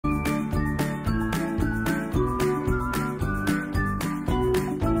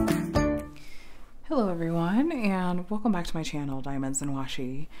Hello everyone, and welcome back to my channel, Diamonds and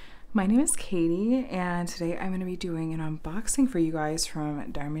Washi. My name is Katie, and today I'm going to be doing an unboxing for you guys from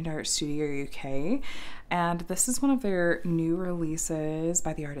Diamond Art Studio UK. And this is one of their new releases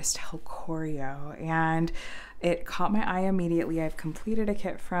by the artist Helkoryo, and it caught my eye immediately. I've completed a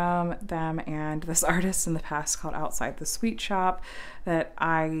kit from them and this artist in the past called Outside the Sweet Shop that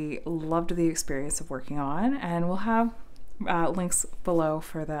I loved the experience of working on, and we'll have links below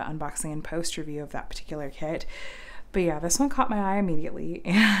for the unboxing and post review of that particular kit. But yeah, this one caught my eye immediately,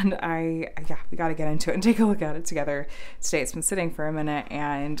 and we got to get into it and take a look at it together today. It's been sitting for a minute,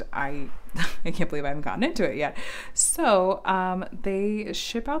 and I can't believe I haven't gotten into it yet. So they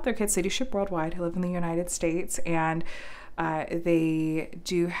ship out their kits. They do ship worldwide. I live in the United States, and they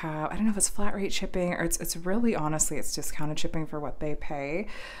do have, I don't know if it's flat rate shipping or it's really, honestly, it's discounted shipping for what they pay.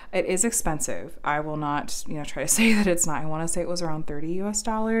 It is expensive. I will not, try to say that it's not. I want to say it was around $30 US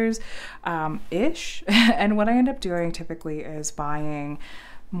ish. And what I end up doing typically is buying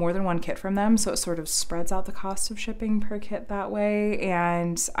more than one kit from them, so it sort of spreads out the cost of shipping per kit that way,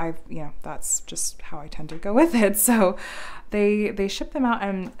 and that's just how I tend to go with it. So they ship them out,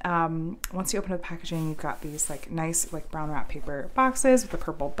 and once you open up the packaging, you've got these nice brown wrap paper boxes with a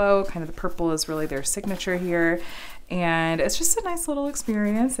purple bow. Kind of the purple is really their signature here, and it's just a nice little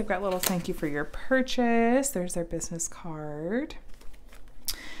experience. They've got a little thank you for your purchase. There's their business card.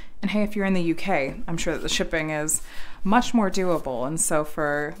 And hey, if you're in the UK, I'm sure that the shipping is much more doable. And so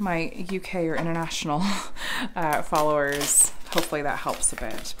for my UK or international followers, hopefully that helps a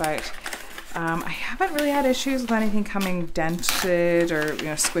bit. But I haven't really had issues with anything coming dented or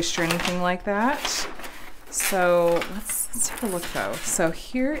squished or anything like that. So let's take a look though. So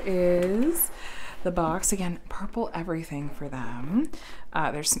here is the box. Again, purple everything for them.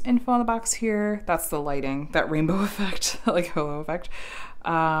 There's some info on the box here. That's the lighting, that rainbow effect, like halo effect.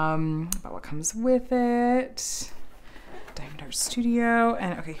 About what comes with it. Diamond Art Studio.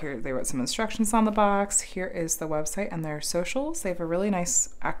 And okay, here they wrote some instructions on the box. Here is the website and their socials. They have a really nice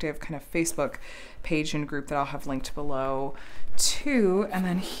active kind of Facebook page and group that I'll have linked below too. And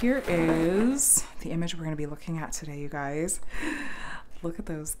then here is the image we're going to be looking at today, you guys. Look at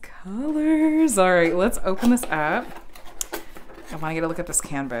those colors. All right, let's open this up. I want to get a look at this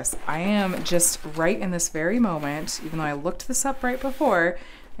canvas. I am just right in this very moment, even though I looked this up right before,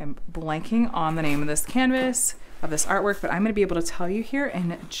 I'm blanking on the name of this canvas, of this artwork, but I'm going to be able to tell you here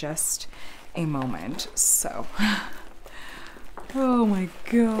in just a moment. So, oh my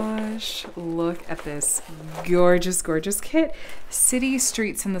gosh, look at this gorgeous, gorgeous kit. City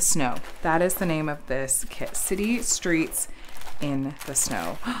Streets in the Snow. That is the name of this kit. City Streets in the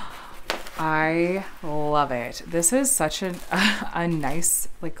Snow. I love it. This is such a nice,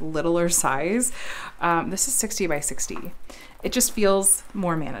 littler size. This is 60 by 60. It just feels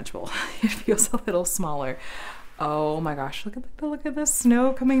more manageable. It feels a little smaller. Oh my gosh, look at the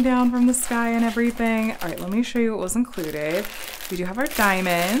snow coming down from the sky and everything. All right, let me show you what was included. We do have our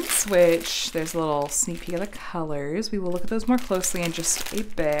diamonds, which there's a little sneak peek of the colors. We will look at those more closely in just a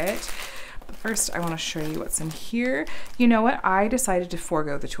bit. First, I want to show you what's in here. You know what? I decided to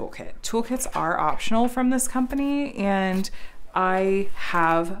forego the toolkit. Toolkits are optional from this company, and I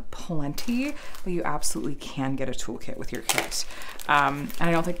have plenty, but you absolutely can get a toolkit with your kit. And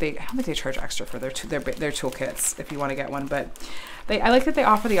I don't think they charge extra for their toolkits if you want to get one. But I like that they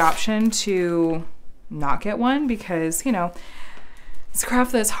offer the option to not get one because it's a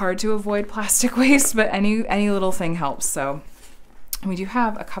craft that's hard to avoid plastic waste, but any little thing helps. So. We do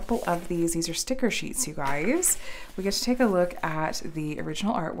have a couple of these. These are sticker sheets, you guys. We get to take a look at the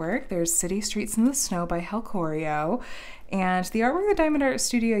original artwork. There's City Streets in the Snow by Helkoryo. And the artwork that Diamond Art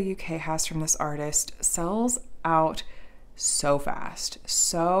Studio UK has from this artist sells out so fast.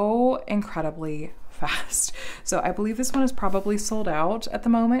 So incredibly fast. So I believe this one is probably sold out at the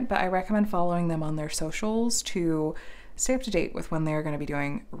moment, but I recommend following them on their socials to stay up to date with when they're going to be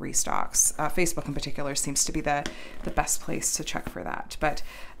doing restocks. Facebook in particular seems to be the best place to check for that. But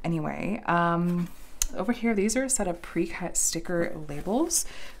anyway, over here, these are a set of pre-cut sticker labels.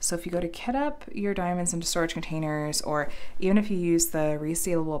 So if you go to kit up your diamonds into storage containers, or even if you use the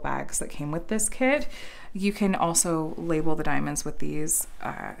resealable bags that came with this kit, you can also label the diamonds with these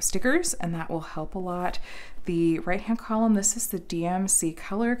stickers, and that will help a lot. The right-hand column, this is the DMC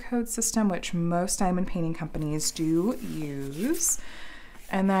color code system, which most diamond painting companies do use.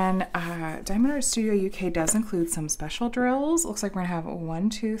 And then Diamond Art Studio UK does include some special drills. Looks like we're gonna have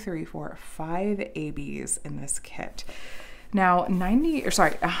 5 ABs in this kit. Now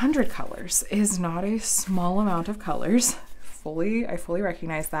 100 colors is not a small amount of colors I fully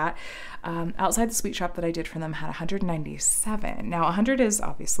recognize that. Outside the sweet shop that I did for them had 197. Now 100 is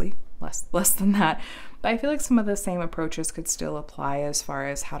obviously less than that, but I feel like some of the same approaches could still apply as far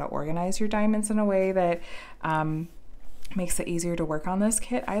as how to organize your diamonds in a way that makes it easier to work on this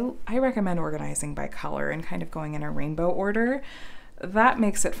kit. I recommend organizing by color and kind of going in a rainbow order. That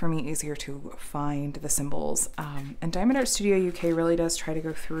makes it for me easier to find the symbols. And Diamond Art Studio UK really does try to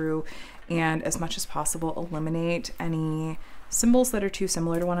go through and as much as possible eliminate any symbols that are too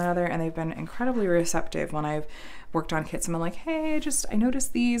similar to one another, and they've been incredibly receptive when I've worked on kits and I'm like, hey, I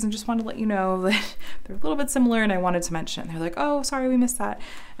noticed these and just wanted to let you know that they're a little bit similar and I wanted to mention it. And they're like, oh, sorry, we missed that,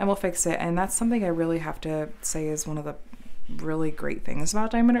 and we'll fix it. And that's something I really have to say is one of the really great things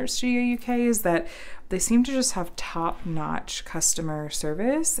about Diamond Art Studio UK is that they seem to just have top-notch customer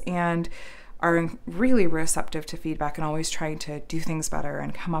service and are really receptive to feedback and always trying to do things better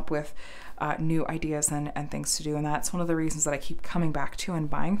and come up with new ideas and things to do. And that's one of the reasons that I keep coming back to and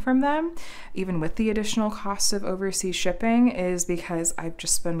buying from them, even with the additional cost of overseas shipping, is because I've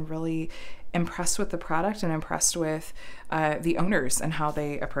just been really impressed with the product and impressed with the owners and how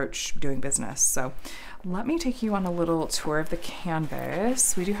they approach doing business. So let me take you on a little tour of the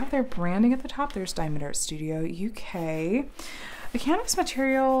canvas. We do have their branding at the top. There's Diamond Art Studio UK. The canvas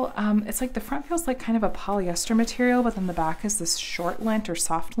material, it's like the front feels like kind of a polyester material, but then the back is this short lint or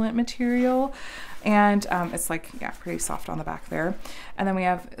soft lint material. And it's like, yeah, pretty soft on the back there. And then we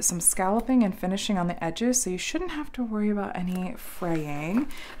have some scalloping and finishing on the edges, so you shouldn't have to worry about any fraying.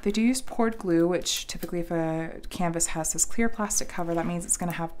 They do use poured glue, which typically if a canvas has this clear plastic cover, that means it's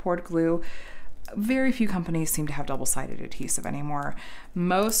gonna have poured glue. Very few companies seem to have double-sided adhesive anymore.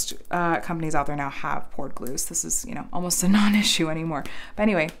 Most companies out there now have poured glues. This is, you know, almost a non-issue anymore. But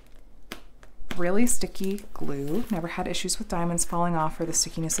anyway, really sticky glue. Never had issues with diamonds falling off or the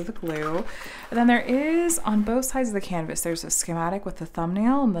stickiness of the glue. And then there is, on both sides of the canvas, there's a schematic with the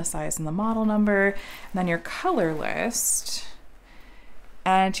thumbnail and the size and the model number, and then your color list.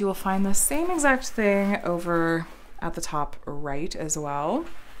 And you will find the same exact thing over at the top right as well.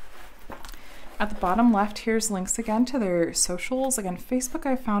 At the bottom left, here's links again to their socials. Again, Facebook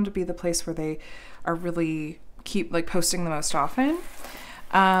I found to be the place where they are really posting the most often.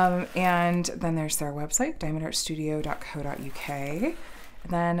 And then there's their website, diamondartstudio.co.uk. And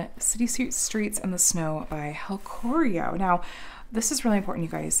then City Streets and the Snow by Helkoryo. Now, this is really important,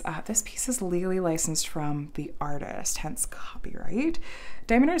 you guys. This piece is legally licensed from the artist, hence copyright.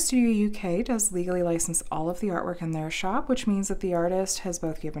 Diamond Art Studio UK does legally license all of the artwork in their shop, which means that the artist has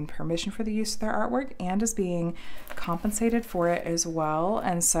both given permission for the use of their artwork and is being compensated for it as well.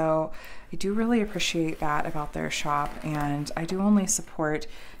 And so I do really appreciate that about their shop, and I do only support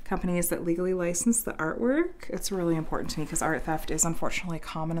companies that legally license the artwork. It's really important to me because art theft is unfortunately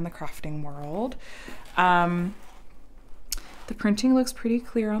common in the crafting world. The printing looks pretty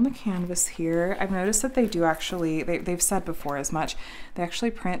clear on the canvas here. I've noticed that they do actually, they've said before as much, they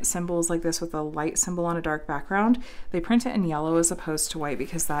actually print symbols like this with a light symbol on a dark background. They print it in yellow as opposed to white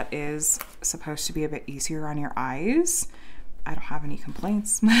because that is supposed to be a bit easier on your eyes. I don't have any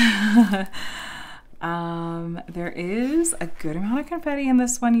complaints. There is a good amount of confetti in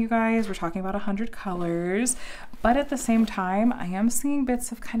this one, you guys. We're talking about 100 colors, but at the same time, I am seeing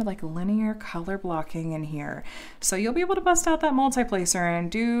bits of kind of like linear color blocking in here. So you'll be able to bust out that multi-placer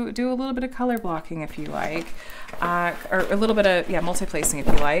and do a little bit of color blocking if you like, or a little bit of, yeah, multi-placing if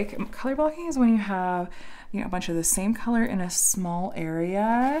you like. Color blocking is when you have, you know, a bunch of the same color in a small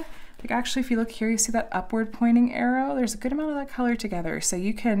area. Like actually, if you look here, you see that upward pointing arrow? There's a good amount of that color together. So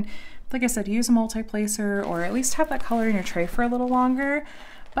you can, like I said, use a multi-placer or at least have that color in your tray for a little longer.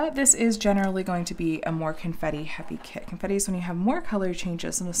 But this is generally going to be a more confetti heavy kit. Confetti is when you have more color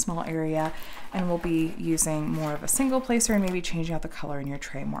changes in a small area, and we'll be using more of a single placer and maybe changing out the color in your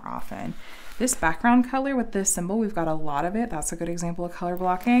tray more often. This background color with this symbol, we've got a lot of it. That's a good example of color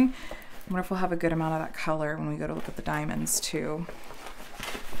blocking. I wonder if we'll have a good amount of that color when we go to look at the diamonds too.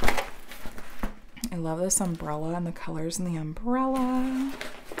 I love this umbrella and the colors in the umbrella.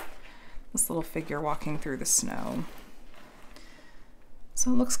 This little figure walking through the snow.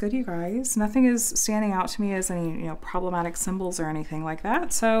 So it looks good, you guys. Nothing is standing out to me as any, you know, problematic symbols or anything like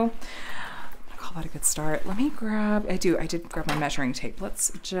that. So I call that a good start. Let me grab, I did grab my measuring tape.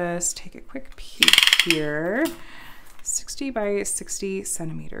 Let's just take a quick peek here. 60 by 60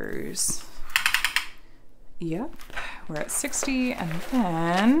 centimeters. Yep, we're at 60, and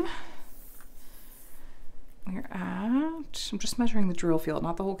then we're at, I'm just measuring the drill field,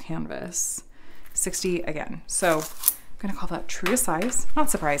 not the whole canvas. 60 again. So I'm gonna call that true to size,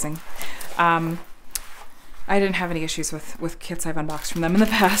 not surprising. I I didn't have any issues with kits I've unboxed from them in the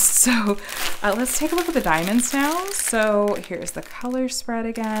past. So let's take a look at the diamonds now. So here's the color spread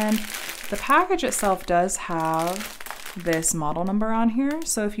again. The package itself does have this model number on here.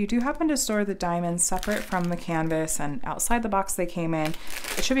 So if you do happen to store the diamonds separate from the canvas and outside the box they came in,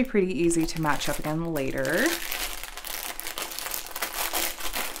 it should be pretty easy to match up again later.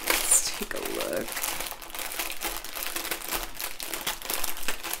 Let's take a look.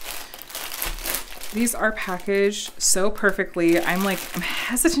 These are packaged so perfectly. I'm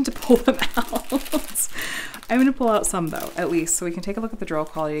hesitant to pull them out. I'm gonna pull out some though, at least, so we can take a look at the drill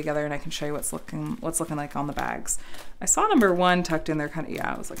quality together and I can show you what's looking like on the bags. I saw number 1 tucked in there kind of,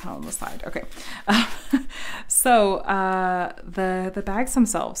 yeah, it was like kind of on the side. Okay. So the bags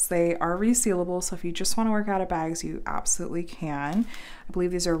themselves, they are resealable. So if you just want to work out of bags, you absolutely can. I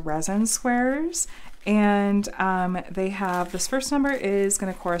believe these are resin squares. And they have, this first number is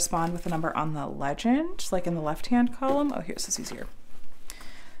going to correspond with the number on the legend, like in the left-hand column. Oh, here's this easier.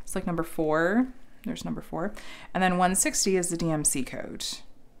 It's like number 4. There's number 4. And then 160 is the DMC code.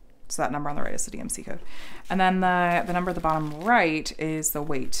 So that number on the right is the DMC code. And then the number at the bottom right is the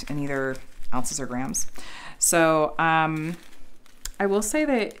weight in either ounces or grams. So I will say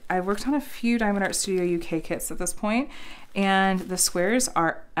that I've worked on a few Diamond Art Studio UK kits at this point, and the squares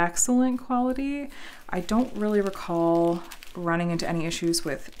are excellent quality. I don't really recall running into any issues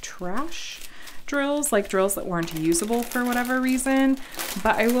with trash drills, like drills that weren't usable for whatever reason.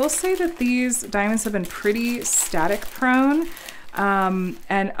 But I will say that these diamonds have been pretty static prone.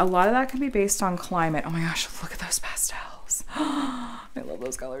 And a lot of that can be based on climate. Oh my gosh, look at those pastels. I love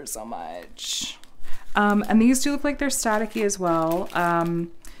those colors so much. And these do look like they're staticky as well.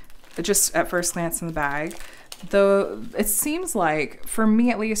 Just at first glance in the bag. Though it seems like, for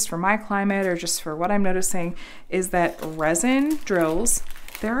me at least, for my climate, or just for what I'm noticing, is that resin drills,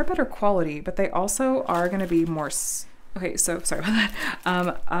 they are better quality, but they also are going to be more, okay, so sorry about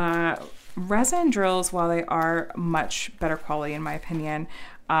that. Resin drills, while they are much better quality in my opinion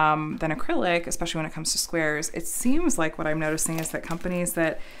than acrylic, especially when it comes to squares, it seems like what I'm noticing is that companies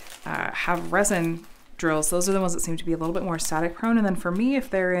that have resin drills, those are the ones that seem to be a little bit more static prone. And then for me, if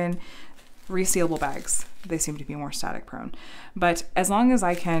they're in resealable bags, they seem to be more static prone. But as long as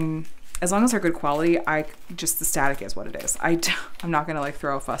they're good quality, the static is what it is. I'm not gonna like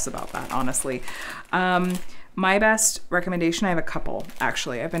throw a fuss about that, honestly. My best recommendation, I have a couple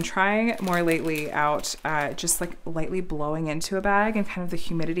actually. I've been trying more lately out just like lightly blowing into a bag, and kind of the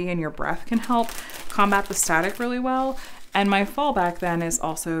humidity in your breath can help combat the static really well. And my fallback then is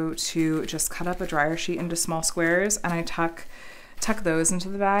also to just cut up a dryer sheet into small squares, and I tuck those into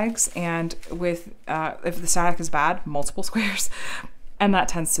the bags, and with if the static is bad, multiple squares, and that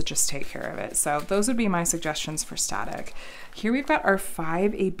tends to just take care of it. So those would be my suggestions for static. Here we've got our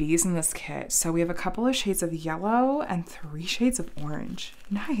 5 ABs in this kit. So we have a couple of shades of yellow and 3 shades of orange.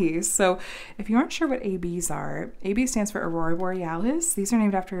 Nice. So if you aren't sure what ABs are, AB stands for Aurora Borealis. These are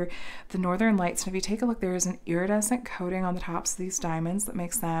named after the northern lights. And if you take a look, there is an iridescent coating on the tops of these diamonds that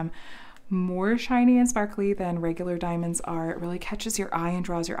makes them more shiny and sparkly than regular diamonds are. It really catches your eye and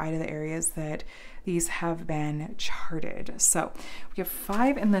draws your eye to the areas that these have been charted. So we have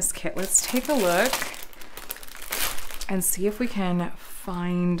 5 in this kit. Let's take a look and see if we can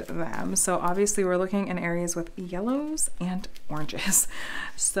find them. So obviously we're looking in areas with yellows and oranges.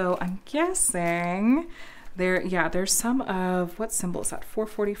 So I'm guessing there's some of, what symbol is that?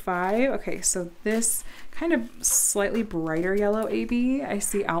 445. Okay, so this kind of slightly brighter yellow AB I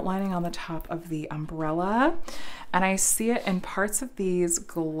see outlining on the top of the umbrella, and I see it in parts of these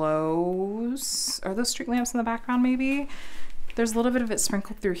glows. Are those street lamps in the background maybe? There's a little bit of it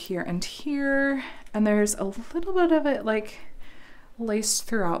sprinkled through here and here, and there's a little bit of it like laced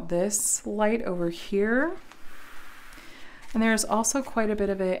throughout this light over here. And there's also quite a bit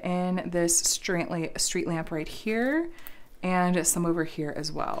of it in this street lamp right here, and some over here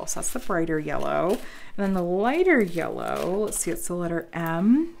as well. So that's the brighter yellow. And then the lighter yellow, let's see, it's the letter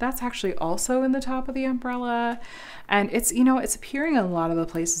M. That's actually also in the top of the umbrella. And it's, you know, it's appearing in a lot of the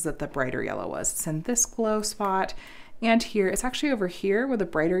places that the brighter yellow was. It's in this glow spot and here. It's actually over here where the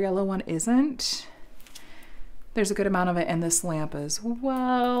brighter yellow one isn't. There's a good amount of it in this lamp as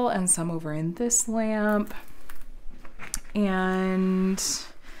well, and some over in this lamp. And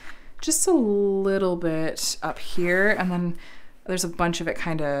just a little bit up here, and then there's a bunch of it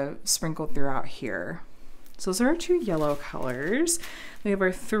kind of sprinkled throughout here. So those are our 2 yellow colors. We have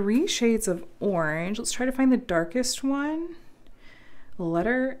our 3 shades of orange. Let's try to find the darkest one.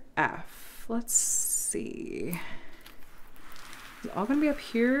 Letter F. Let's see. Is it all gonna be up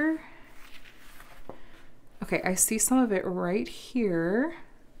here? Okay, I see some of it right here.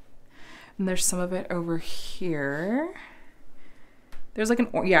 And there's some of it over here. There's like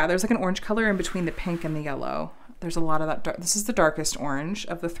there's like an orange color in between the pink and the yellow. There's a lot of that. This is the darkest orange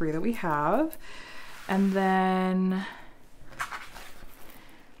of the 3 that we have. And then,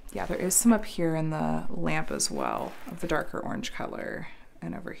 yeah, there is some up here in the lamp as well of the darker orange color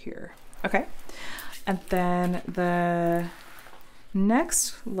and over here. Okay. And then the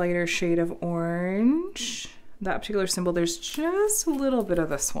next lighter shade of orange, that particular symbol, there's just a little bit of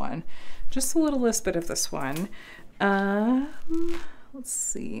this one. Just a little bit of this one. Let's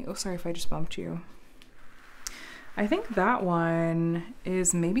see. Oh, sorry if I just bumped you. I think that one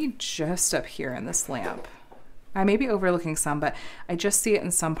is maybe just up here in this lamp. I may be overlooking some, but I just see it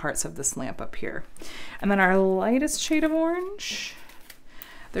in some parts of this lamp up here. And then our lightest shade of orange,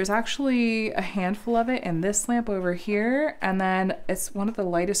 there's actually a handful of it in this lamp over here. And then it's one of the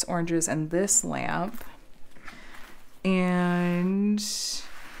lightest oranges in this lamp. And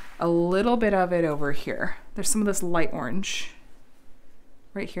a little bit of it over here. There's some of this light orange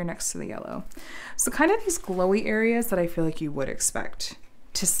right here next to the yellow. So kind of these glowy areas that I feel like you would expect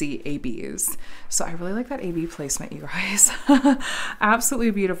to see ABs. So I really like that AB placement, you guys. Absolutely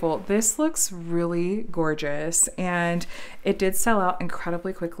beautiful. This looks really gorgeous, and it did sell out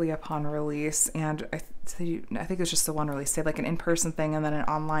incredibly quickly upon release. And I think it was just the one release. They had like an in-person thing and then an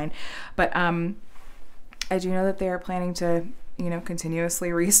online. But I do know that they are planning to, you know,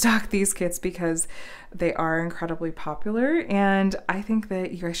 continuously restock these kits because they are incredibly popular, and I think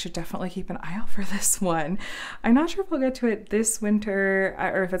that you guys should definitely keep an eye out for this one. I'm not sure if we'll get to it this winter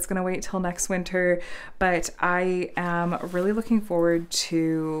or if it's going to wait till next winter, but I am really looking forward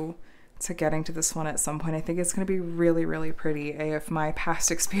to getting to this one at some point. I think it's going to be really, really pretty. If my past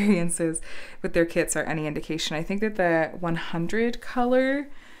experiences with their kits are any indication, I think that the 100 color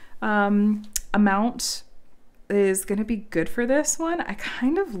amount is going to be good for this one. I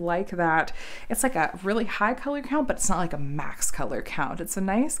kind of like that. It's like a really high color count, but it's not like a max color count. It's a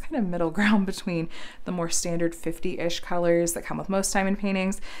nice kind of middle ground between the more standard 50-ish colors that come with most diamond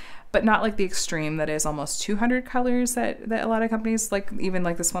paintings, but not like the extreme that is almost 200 colors that a lot of companies, like even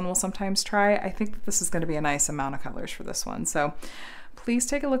like this one, will sometimes try. I think that this is going to be a nice amount of colors for this one. So please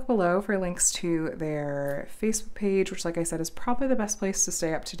take a look below for links to their Facebook page, which, like I said, is probably the best place to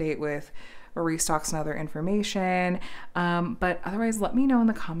stay up to date with restocks and other information. But otherwise, let me know in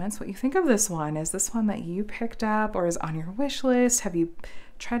the comments what you think of this one. Is this one that you picked up or is on your wish list? Have you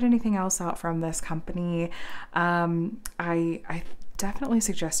tried anything else out from this company? I definitely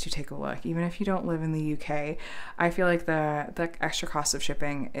suggest you take a look, even if you don't live in the UK. I feel like the extra cost of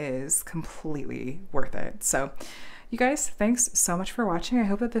shipping is completely worth it. So you guys, thanks so much for watching. I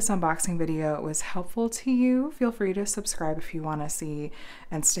hope that this unboxing video was helpful to you. Feel free to subscribe if you want to see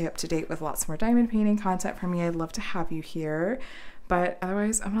and stay up to date with lots more diamond painting content from me. I'd love to have you here. But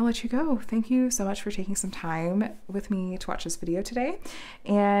otherwise, I'm gonna let you go. Thank you so much for taking some time with me to watch this video today.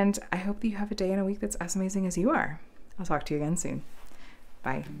 And I hope that you have a day and a week that's as amazing as you are. I'll talk to you again soon.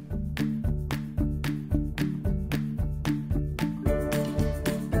 Bye.